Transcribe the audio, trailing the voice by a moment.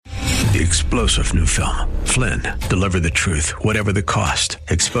The explosive new film, Flynn, deliver the truth, whatever the cost,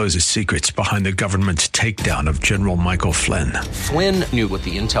 exposes secrets behind the government's takedown of General Michael Flynn. Flynn knew what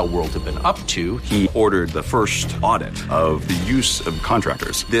the intel world had been up to. He ordered the first audit of the use of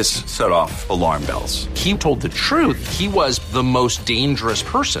contractors. This set off alarm bells. He told the truth. He was the most dangerous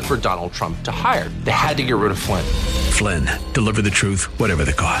person for Donald Trump to hire. They had to get rid of Flynn. Flynn, deliver the truth, whatever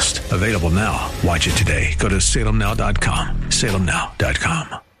the cost. Available now. Watch it today. Go to salemnow.com.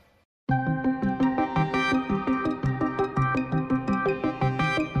 salemnow.com.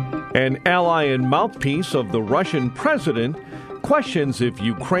 An ally and mouthpiece of the Russian president questions if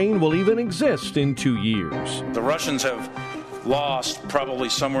Ukraine will even exist in 2 years. The Russians have lost probably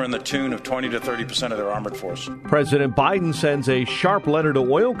somewhere in the tune of 20 to 30% of their armored force. President Biden sends a sharp letter to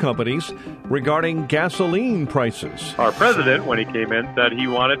oil companies regarding gasoline prices. Our president, when he came in, said he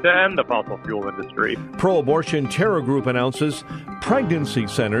wanted to end the fossil fuel industry. Pro-abortion terror group announces pregnancy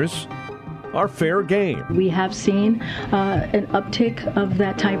centers are fair game. We have seen an uptick of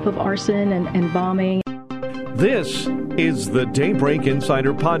that type of arson and bombing. This is the Daybreak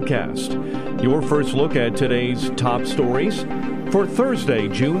Insider Podcast, your first look at today's top stories for Thursday,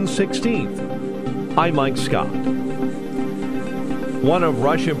 June 16th. I'm Mike Scott. One of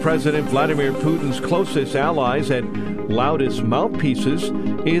Russian President Vladimir Putin's closest allies and loudest mouthpieces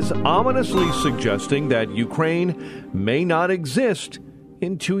is ominously suggesting that Ukraine may not exist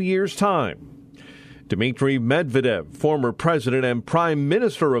in 2 years' time. Dmitry Medvedev, former president and prime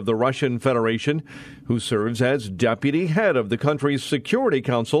minister of the Russian Federation, who serves as deputy head of the country's Security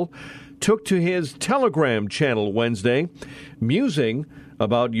Council, took to his Telegram channel Wednesday, musing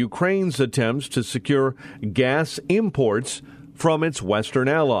about Ukraine's attempts to secure gas imports from its Western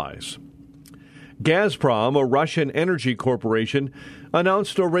allies. Gazprom, a Russian energy corporation,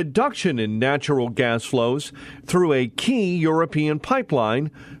 announced a reduction in natural gas flows through a key European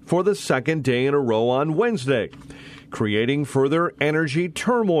pipeline for the second day in a row on Wednesday, creating further energy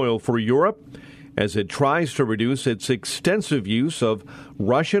turmoil for Europe as it tries to reduce its extensive use of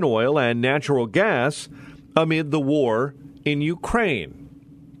Russian oil and natural gas amid the war in Ukraine.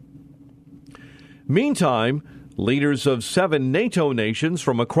 Meantime, leaders of 7 NATO nations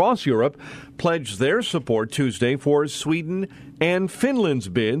from across Europe pledged their support Tuesday for Sweden and Finland's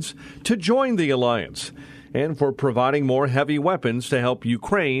bids to join the alliance and for providing more heavy weapons to help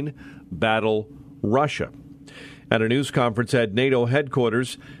Ukraine battle Russia. At a news conference at NATO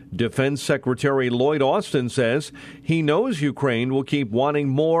headquarters, Defense Secretary Lloyd Austin says he knows Ukraine will keep wanting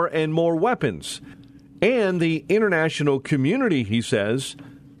more and more weapons, and the international community, he says,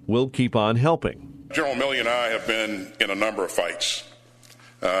 will keep on helping. General Milley and I have been in a number of fights.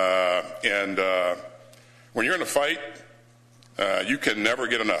 And when you're in a fight, you can never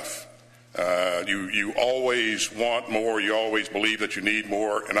get enough. You always want more. You always believe that you need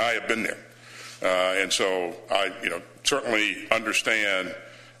more. And I have been there. And so I certainly understand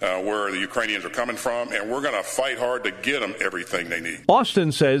where the Ukrainians are coming from. And we're going to fight hard to get them everything they need.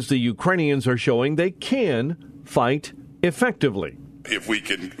 Austin says the Ukrainians are showing they can fight effectively. If we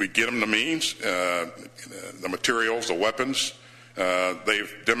get them the means, the materials, the weapons,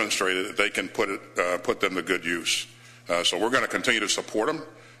 they've demonstrated that they can put them to good use. So we're going to continue to support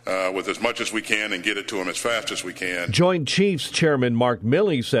them with as much as we can and get it to them as fast as we can. Joint Chiefs Chairman Mark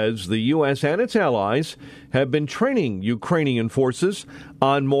Milley says the U.S. and its allies have been training Ukrainian forces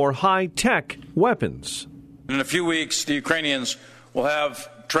on more high-tech weapons. In a few weeks, the Ukrainians will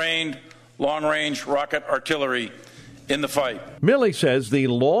have trained long-range rocket artillery in the fight. Milley says the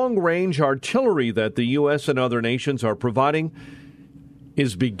long-range artillery that the U.S. and other nations are providing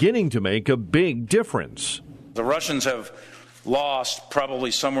is beginning to make a big difference. The Russians have lost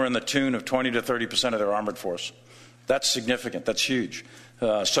probably somewhere in the tune of 20 to 30% of their armored force. That's significant. That's huge.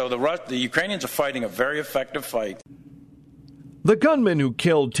 So the Ukrainians are fighting a very effective fight. The gunman who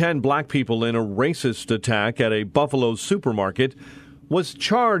killed 10 black people in a racist attack at a Buffalo supermarket was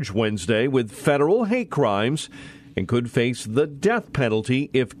charged Wednesday with federal hate crimes and could face the death penalty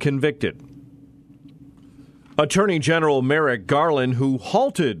if convicted. Attorney General Merrick Garland, who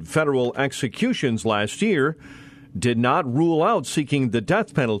halted federal executions last year, did not rule out seeking the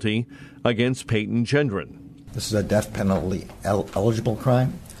death penalty against Peyton Gendron. This is a death penalty eligible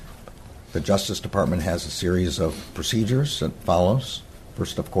crime. The Justice Department has a series of procedures that follows.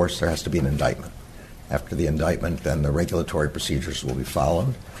 First, of course, there has to be an indictment. After the indictment, then the regulatory procedures will be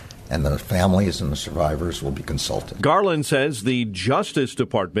followed, and the families and the survivors will be consulted. Garland says the Justice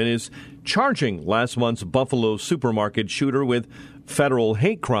Department is charging last month's Buffalo supermarket shooter with federal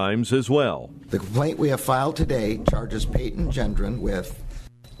hate crimes as well. The complaint we have filed today charges Peyton Gendron with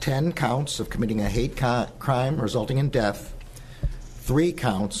 10 counts of committing a hate crime resulting in death, 3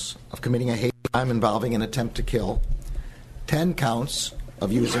 counts of committing a hate crime involving an attempt to kill, 10 counts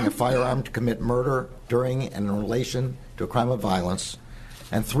of using a firearm to commit murder during and in relation to a crime of violence,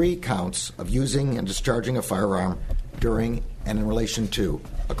 and 3 counts of using and discharging a firearm during and in relation to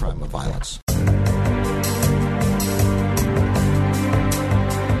a crime of violence.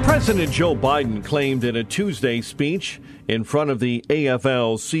 President Joe Biden claimed in a Tuesday speech in front of the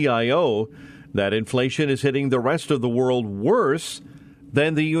AFL-CIO that inflation is hitting the rest of the world worse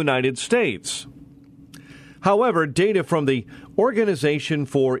than the United States. However, data from the Organization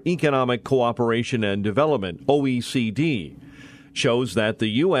for Economic Cooperation and Development, OECD, shows that the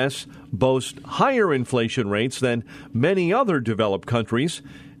U.S. boasts higher inflation rates than many other developed countries.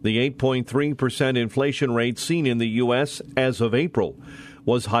 The 8.3% inflation rate seen in the U.S. as of April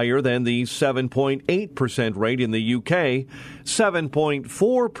was higher than the 7.8% rate in the UK,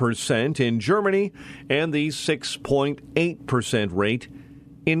 7.4% in Germany, and the 6.8% rate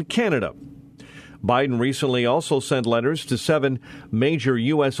in Canada. Biden recently also sent letters to 7 major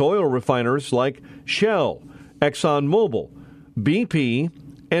U.S. oil refiners like Shell, ExxonMobil, BP,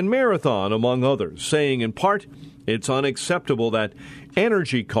 and Marathon, among others, saying in part it's unacceptable that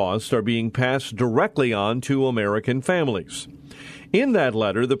energy costs are being passed directly on to American families. In that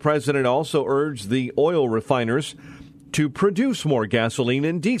letter, the president also urged the oil refiners to produce more gasoline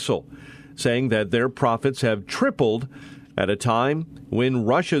and diesel, saying that their profits have tripled at a time when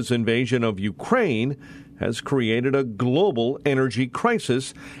Russia's invasion of Ukraine has created a global energy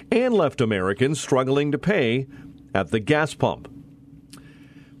crisis and left Americans struggling to pay at the gas pump.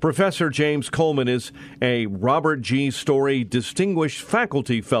 Professor James Coleman is a Robert G. Story Distinguished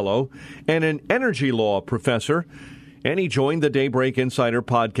Faculty Fellow and an energy law professor, and he joined the Daybreak Insider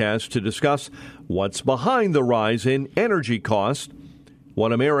podcast to discuss what's behind the rise in energy costs,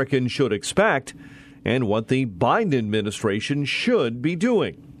 what Americans should expect, and what the Biden administration should be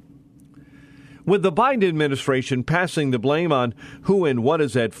doing. With the Biden administration passing the blame on who and what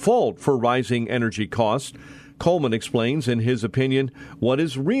is at fault for rising energy costs, Coleman explains, in his opinion, what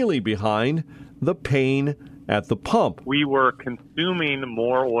is really behind the pain at the pump. We were consuming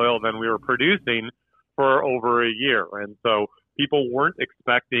more oil than we were producing for over a year. And so people weren't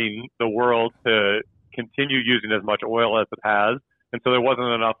expecting the world to continue using as much oil as it has. And so there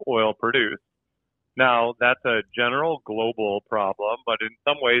wasn't enough oil produced. Now, that's a general global problem, but in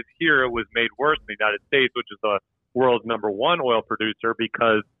some ways here it was made worse in the United States, which is the world's #1 oil producer,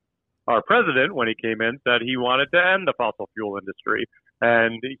 because our president, when he came in, said he wanted to end the fossil fuel industry.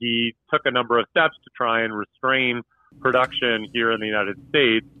 And he took a number of steps to try and restrain production here in the United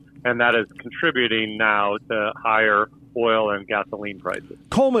States, and that is contributing now to higher oil and gasoline prices.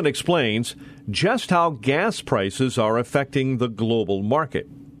 Coleman explains just how gas prices are affecting the global market.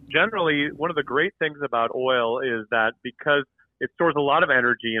 Generally, one of the great things about oil is that because it stores a lot of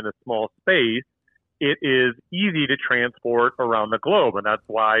energy in a small space, it is easy to transport around the globe. And that's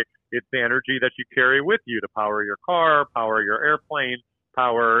why it's the energy that you carry with you to power your car, power your airplane,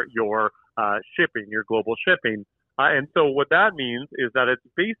 power your shipping, your global shipping. And so what that means is that it's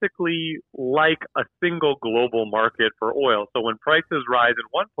basically like a single global market for oil. So when prices rise in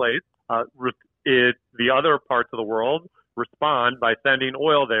one place, the other parts of the world respond by sending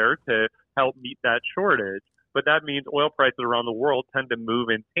oil there to help meet that shortage. But that means oil prices around the world tend to move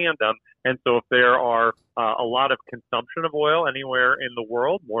in tandem. And so if there are a lot of consumption of oil anywhere in the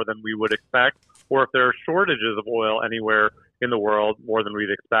world, more than we would expect, or if there are shortages of oil anywhere in the world, more than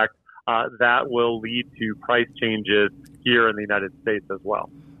we'd expect, that will lead to price changes here in the United States as well.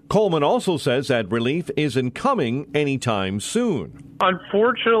 Coleman also says that relief isn't coming anytime soon.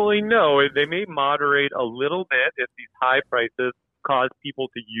 Unfortunately, no. They may moderate a little bit if these high prices cause people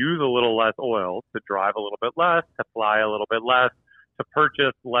to use a little less oil, to drive a little bit less, to fly a little bit less, to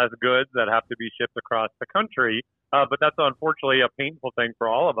purchase less goods that have to be shipped across the country. But that's unfortunately a painful thing for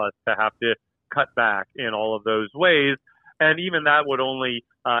all of us, to have to cut back in all of those ways. And even that would only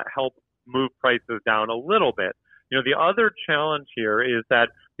help move prices down a little bit. The other challenge here is that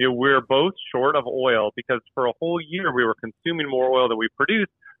we're both short of oil, because for a whole year we were consuming more oil than we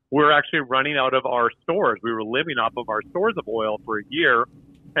produced. We're actually running out of our stores. We were living off of our stores of oil for a year,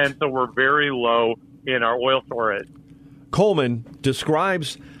 and so we're very low in our oil storage. Coleman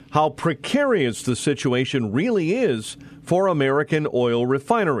describes how precarious the situation really is for American oil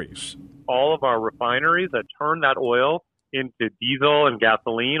refineries. All of our refineries that turn that oil into diesel and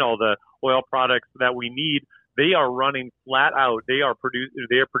gasoline, all the oil products that we need, they are running flat out. They are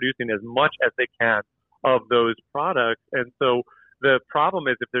producing as much as they can of those products. And so the problem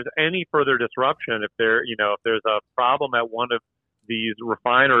is, if there's any further disruption, if there's a problem at one of these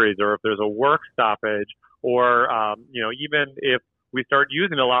refineries, or if there's a work stoppage, or even if we start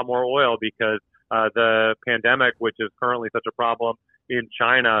using a lot more oil because the pandemic, which is currently such a problem in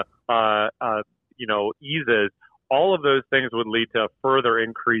China, eases. All of those things would lead to a further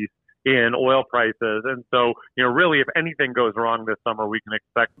increase in oil prices. And so, really, if anything goes wrong this summer, we can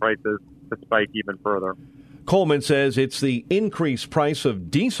expect prices to spike even further. Coleman says it's the increased price of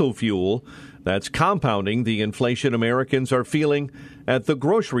diesel fuel that's compounding the inflation Americans are feeling at the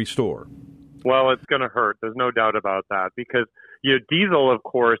grocery store. Well, it's going to hurt. There's no doubt about that because diesel, of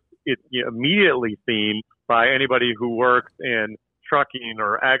course, it's immediately seen by anybody who works in trucking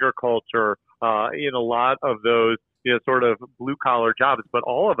or agriculture, in a lot of those sort of blue collar jobs. But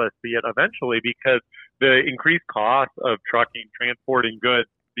all of us see it eventually because the increased cost of trucking, transporting goods,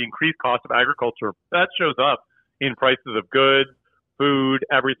 the increased cost of agriculture, that shows up in prices of goods, food,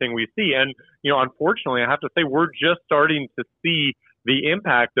 everything we see. And, unfortunately, I have to say we're just starting to see the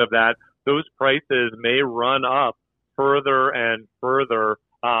impact of that. Those prices may run up further and further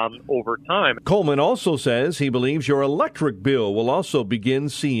over time. Coleman also says he believes your electric bill will also begin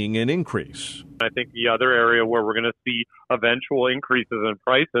seeing an increase. I think the other area where we're going to see eventual increases in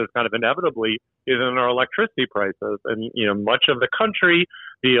prices kind of inevitably is in our electricity prices. And, much of the country,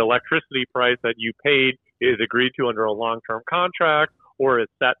 the electricity price that you paid is agreed to under a long-term contract or is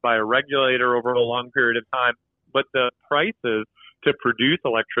set by a regulator over a long period of time. But the prices to produce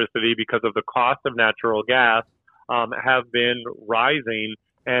electricity because of the cost of natural gas have been rising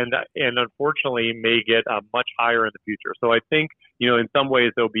and unfortunately may get much higher in the future. So I think, in some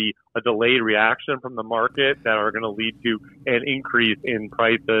ways there'll be a delayed reaction from the market that are going to lead to an increase in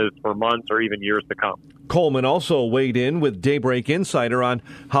prices for months or even years to come. Coleman also weighed in with Daybreak Insider on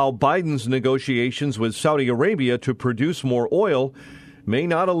how Biden's negotiations with Saudi Arabia to produce more oil may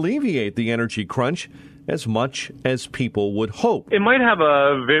not alleviate the energy crunch as much as people would hope. It might have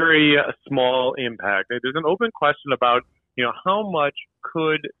a very small impact. There's an open question about how much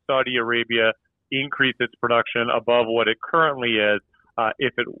could Saudi Arabia increase its production above what it currently is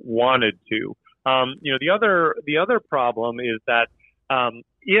if it wanted to. The other problem is that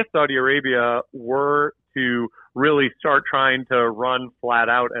if Saudi Arabia were to really start trying to run flat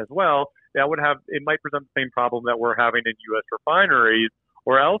out as well, it might present the same problem that we're having in U.S. refineries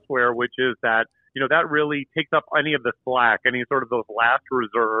or elsewhere, which is that that really takes up any of the slack, any sort of those last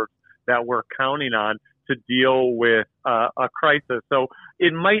reserves that we're counting on to deal with a crisis. So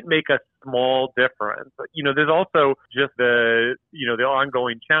it might make a small difference. There's also just the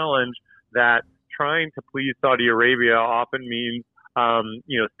ongoing challenge that trying to please Saudi Arabia often means,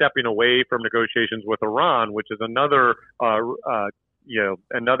 stepping away from negotiations with Iran, which is another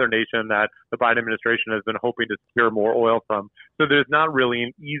nation that the Biden administration has been hoping to secure more oil from. So there's not really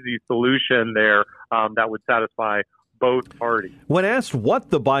an easy solution there that would satisfy both parties. When asked what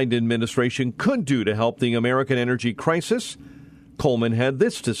the Biden administration could do to help the American energy crisis, Coleman had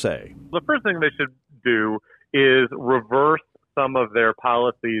this to say. The first thing they should do is reverse some of their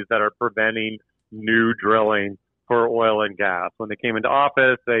policies that are preventing new drilling for oil and gas. When they came into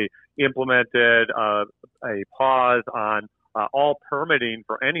office, they implemented a pause on all permitting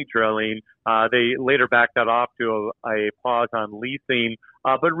for any drilling. They later backed that off to a pause on leasing,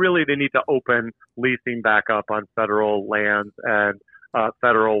 but really they need to open leasing back up on federal lands and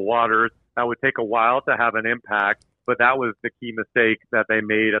federal waters. That would take a while to have an impact, but that was the key mistake that they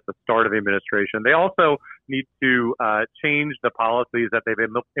made at the start of the administration. They also need to change the policies that they've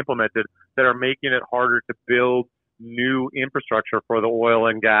implemented that are making it harder to build new infrastructure for the oil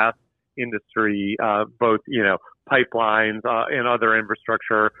and gas industry, both, pipelines and other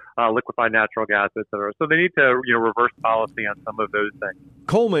infrastructure, liquefied natural gas, et cetera. So they need to, reverse policy on some of those things.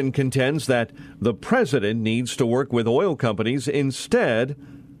 Coleman contends that the president needs to work with oil companies instead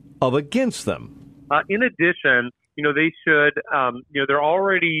of against them. In addition, they should, they're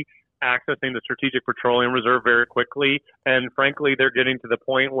already accessing the Strategic Petroleum Reserve very quickly. And frankly, they're getting to the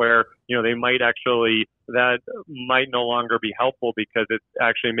point where, that might no longer be helpful because it's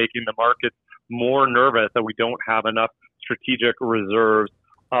actually making the markets more nervous that we don't have enough strategic reserves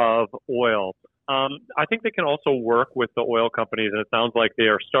of oil. I think they can also work with the oil companies, and it sounds like they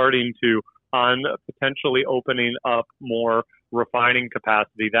are starting to on potentially opening up more refining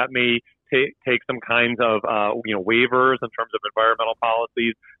capacity. That may take some kinds of waivers in terms of environmental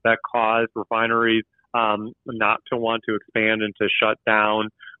policies that cause refineries not to want to expand and to shut down.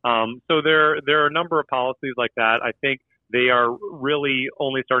 So there are a number of policies like that. I think they are really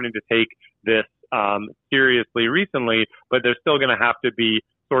only starting to take this seriously recently, but there's still going to have to be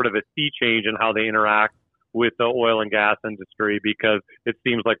sort of a sea change in how they interact with the oil and gas industry, because it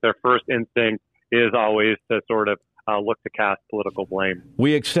seems like their first instinct is always to sort of look to cast political blame.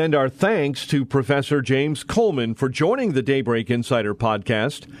 We extend our thanks to Professor James Coleman for joining the Daybreak Insider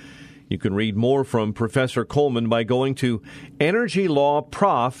podcast. You can read more from Professor Coleman by going to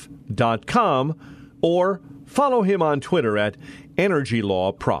EnergyLawProf.com or follow him on Twitter at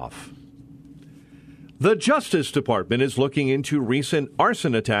EnergyLawProf. The Justice Department is looking into recent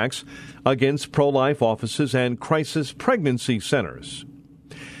arson attacks against pro-life offices and crisis pregnancy centers.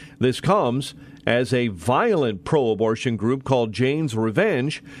 This comes as a violent pro-abortion group called Jane's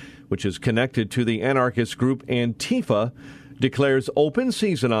Revenge, which is connected to the anarchist group Antifa, declares open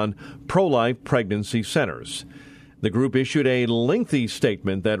season on pro-life pregnancy centers. The group issued a lengthy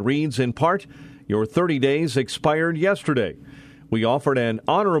statement that reads in part, "Your 30 days expired yesterday. We offered an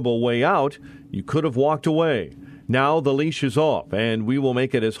honorable way out. You could have walked away. Now the leash is off, and we will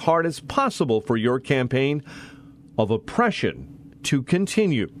make it as hard as possible for your campaign of oppression to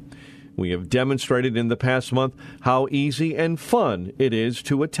continue. We have demonstrated in the past month how easy and fun it is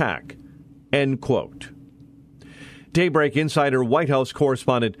to attack." End quote. Daybreak Insider White House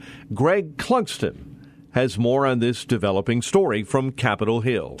correspondent Greg Clugston has more on this developing story from Capitol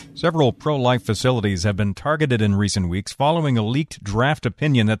Hill. Several pro-life facilities have been targeted in recent weeks following a leaked draft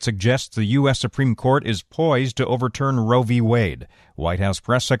opinion that suggests the U.S. Supreme Court is poised to overturn Roe v. Wade. White House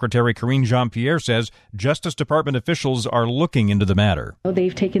Press Secretary Karine Jean-Pierre says Justice Department officials are looking into the matter.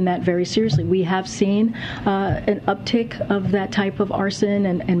 They've taken that very seriously. We have seen an uptick of that type of arson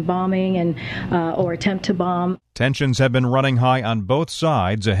and bombing and or attempt to bomb. Tensions have been running high on both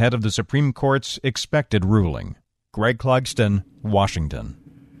sides ahead of the Supreme Court's expected ruling. Greg Clugston, Washington.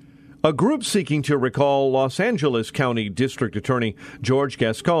 A group seeking to recall Los Angeles County District Attorney George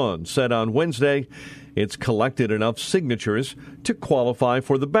Gascon said on Wednesday it's collected enough signatures to qualify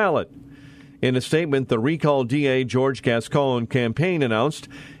for the ballot. In a statement, the recall DA George Gascon campaign announced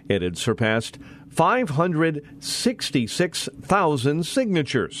it had surpassed 566,000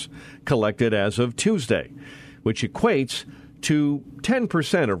 signatures collected as of Tuesday, which equates to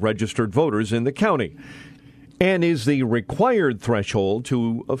 10% of registered voters in the county, and is the required threshold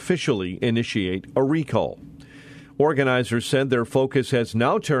to officially initiate a recall. Organizers said their focus has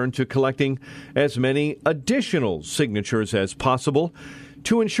now turned to collecting as many additional signatures as possible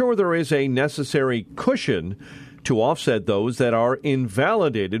to ensure there is a necessary cushion to offset those that are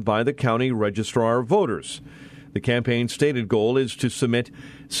invalidated by the county registrar of voters. The campaign's stated goal is to submit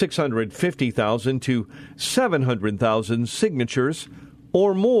 650,000 to 700,000 signatures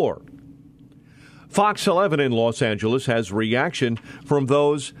or more. Fox 11 in Los Angeles has reaction from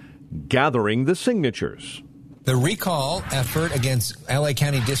those gathering the signatures. The recall effort against L.A.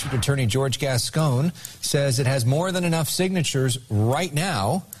 County District Attorney George Gascon says it has more than enough signatures right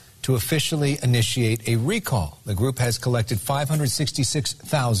now to officially initiate a recall. The group has collected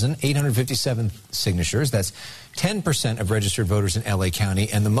 566,857 signatures. That's 10% of registered voters in L.A. County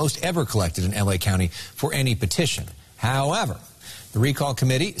and the most ever collected in L.A. County for any petition. However, the recall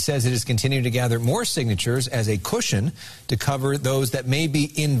committee says it is continuing to gather more signatures as a cushion to cover those that may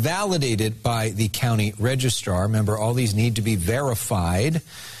be invalidated by the county registrar. Remember, all these need to be verified.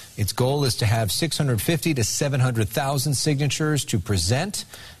 Its goal is to have 650 to 700,000 signatures to present.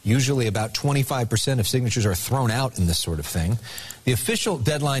 Usually about 25% of signatures are thrown out in this sort of thing. The official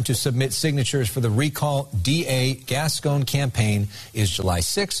deadline to submit signatures for the recall DA Gascon campaign is July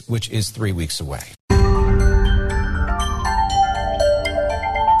 6, which is 3 weeks away.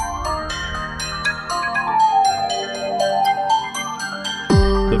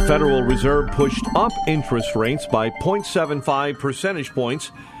 The Federal Reserve pushed up interest rates by 0.75 percentage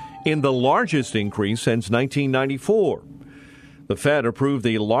points in the largest increase since 1994. The Fed approved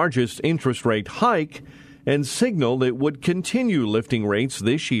the largest interest rate hike and signaled it would continue lifting rates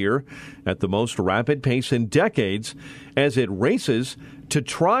this year at the most rapid pace in decades as it races to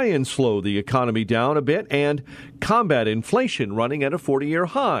try and slow the economy down a bit and combat inflation running at a 40-year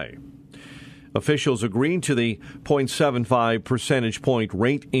high. Officials agreed to the 0.75 percentage point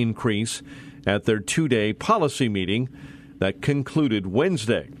rate increase at their two-day policy meeting that concluded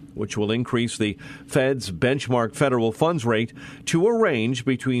Wednesday, which will increase the Fed's benchmark federal funds rate to a range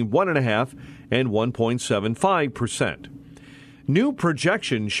between 1.5% and 1.75%. New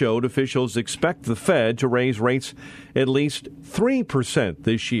projections showed officials expect the Fed to raise rates at least 3%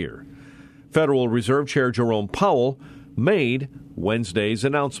 this year. Federal Reserve Chair Jerome Powell made Wednesday's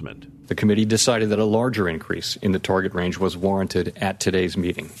announcement. The committee decided that a larger increase in the target range was warranted at today's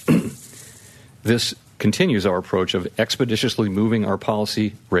meeting. This continues our approach of expeditiously moving our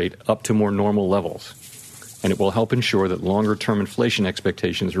policy rate up to more normal levels, and it will help ensure that longer-term inflation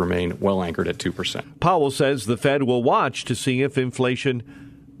expectations remain well anchored at 2%. Powell says the Fed will watch to see if inflation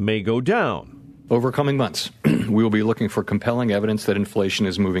may go down. Over coming months, we will be looking for compelling evidence that inflation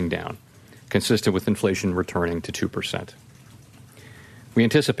is moving down, consistent with inflation returning to 2%. We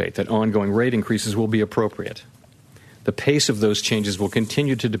anticipate that ongoing rate increases will be appropriate. The pace of those changes will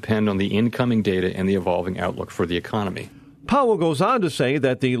continue to depend on the incoming data and the evolving outlook for the economy. Powell goes on to say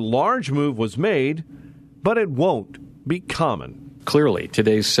that the large move was made, but it won't be common. Clearly,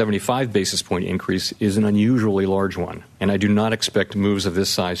 today's 75 basis point increase is an unusually large one, and I do not expect moves of this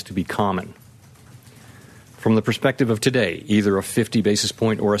size to be common. From the perspective of today, either a 50 basis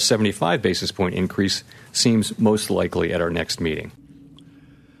point or a 75 basis point increase seems most likely at our next meeting.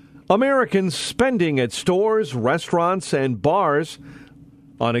 Americans' spending at stores, restaurants, and bars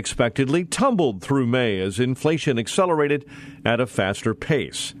unexpectedly tumbled through May as inflation accelerated at a faster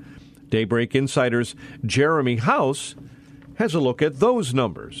pace. Daybreak Insider's Jeremy House has a look at those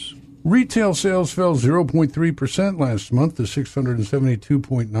numbers. Retail sales fell 0.3% last month to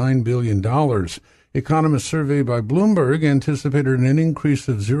 $672.9 billion. Economists surveyed by Bloomberg anticipated an increase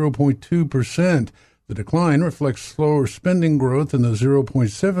of 0.2%. The decline reflects slower spending growth than the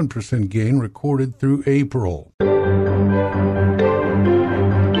 0.7% gain recorded through April.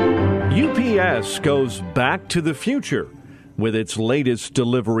 UPS goes back to the future with its latest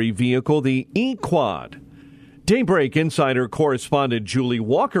delivery vehicle, the eQuad. Daybreak Insider correspondent Julie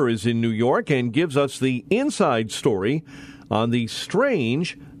Walker is in New York and gives us the inside story on the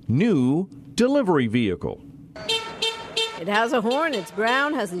strange new delivery vehicle. It has a horn, it's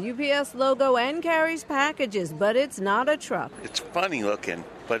brown, has the UPS logo, and carries packages, but it's not a truck. It's funny looking,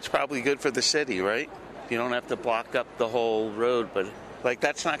 but it's probably good for the city, right? You don't have to block up the whole road, but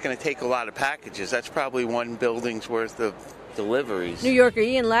that's not going to take a lot of packages. That's probably one building's worth of deliveries. New Yorker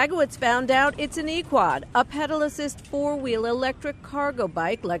Ian Lagowitz found out it's an eQuad, a pedal assist four-wheel electric cargo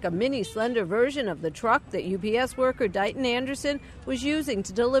bike like a mini slender version of the truck that UPS worker Dighton Anderson was using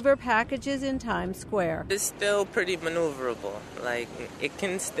to deliver packages in Times Square. It's still pretty maneuverable. It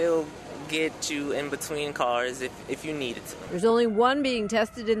can still get you in between cars if you need it to. There's only one being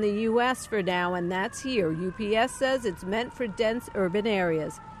tested in the U.S. for now, and that's here. UPS says it's meant for dense urban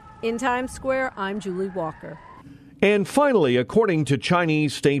areas. In Times Square, I'm Julie Walker. And finally, according to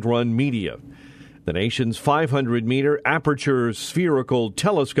Chinese state-run media, the nation's 500-meter aperture spherical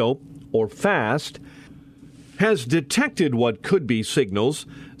telescope, or FAST, has detected what could be signals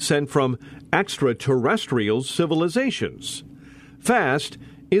sent from extraterrestrial civilizations. FAST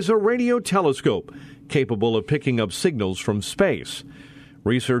is a radio telescope capable of picking up signals from space.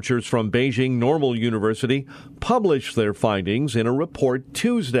 Researchers from Beijing Normal University published their findings in a report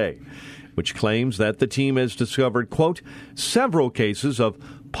Tuesday, which claims that the team has discovered, quote, several cases of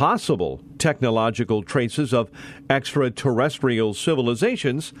possible technological traces of extraterrestrial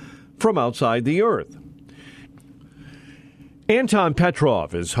civilizations from outside the Earth. Anton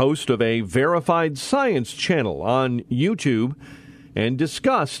Petrov is host of a verified science channel on YouTube and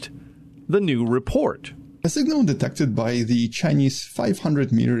discussed the new report. A signal detected by the Chinese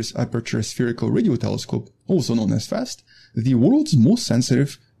 500 meters aperture spherical radio telescope, also known as FAST, the world's most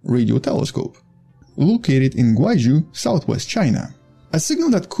sensitive radio telescope, located in Guizhou, southwest China. A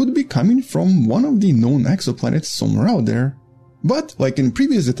signal that could be coming from one of the known exoplanets somewhere out there. But, like in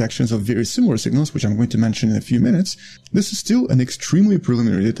previous detections of very similar signals, which I'm going to mention in a few minutes, this is still an extremely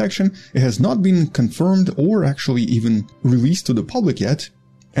preliminary detection. It has not been confirmed or actually even released to the public yet,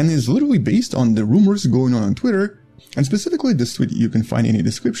 and is literally based on the rumors going on Twitter, and specifically this tweet you can find in a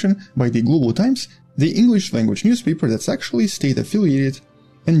description by the Global Times, the English language newspaper that's actually state affiliated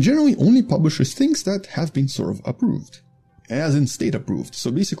and generally only publishes things that have been sort of approved. As in state approved, so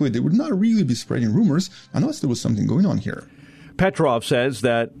basically they would not really be spreading rumors unless there was something going on here. Petrov says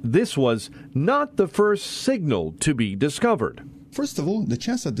that this was not the first signal to be discovered. First of all, the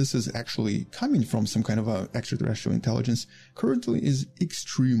chance that this is actually coming from some kind of extraterrestrial intelligence currently is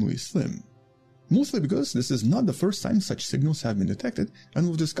extremely slim. Mostly because this is not the first time such signals have been detected, and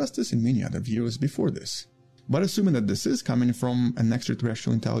we've discussed this in many other videos before this. But assuming that this is coming from an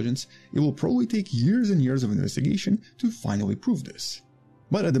extraterrestrial intelligence, it will probably take years and years of investigation to finally prove this.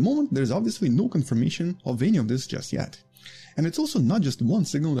 But at the moment, there's obviously no confirmation of any of this just yet. And it's also not just one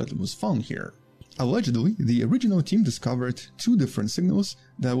signal that was found here. Allegedly, the original team discovered two different signals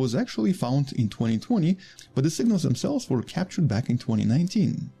that was actually found in 2020, but the signals themselves were captured back in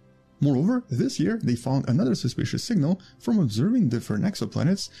 2019. Moreover, this year they found another suspicious signal from observing different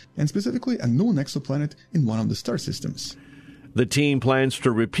exoplanets, and specifically a known exoplanet in one of the star systems. The team plans to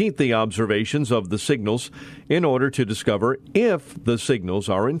repeat the observations of the signals in order to discover if the signals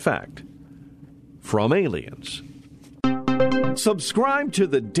are in fact from aliens. Subscribe to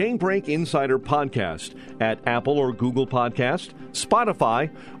the Daybreak Insider podcast at Apple or Google Podcast,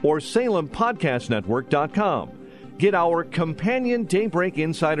 Spotify, or SalemPodcastNetwork.com. Get our companion Daybreak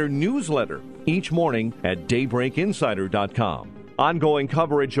Insider newsletter each morning at DaybreakInsider.com. Ongoing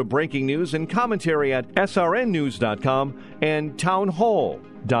coverage of breaking news and commentary at SRNnews.com and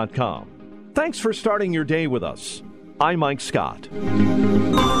Townhall.com. Thanks for starting your day with us. I'm Mike Scott.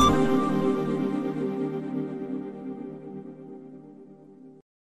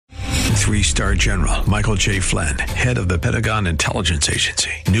 Three-star General Michael J. Flynn, head of the Pentagon Intelligence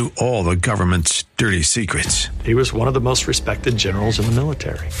Agency, knew all the government's dirty secrets. He was one of the most respected generals in the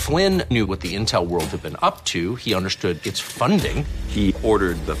military. Flynn knew what the intel world had been up to. He understood its funding. He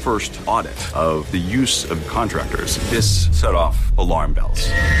ordered the first audit of the use of contractors. This set off alarm bells.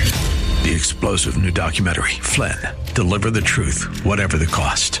 The explosive new documentary, Flynn, Deliver the Truth, Whatever the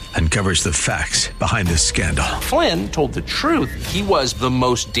Cost, uncovers the facts behind this scandal. Flynn told the truth. He was the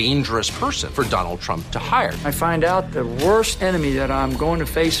most dangerous person for Donald Trump to hire. I find out the worst enemy that I'm going to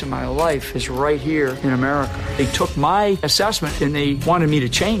face in my life is right here in America. They took my assessment and they wanted me to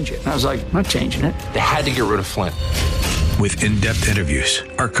change it. And I was like, I'm not changing it. They had to get rid of Flynn. With in-depth interviews,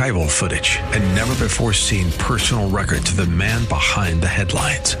 archival footage, and never-before-seen personal records of the man behind the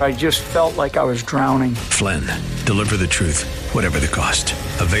headlines. I just felt like I was drowning. Flynn, Deliver the Truth, Whatever the Cost.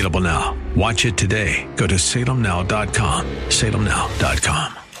 Available now. Watch it today. Go to salemnow.com.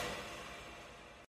 salemnow.com.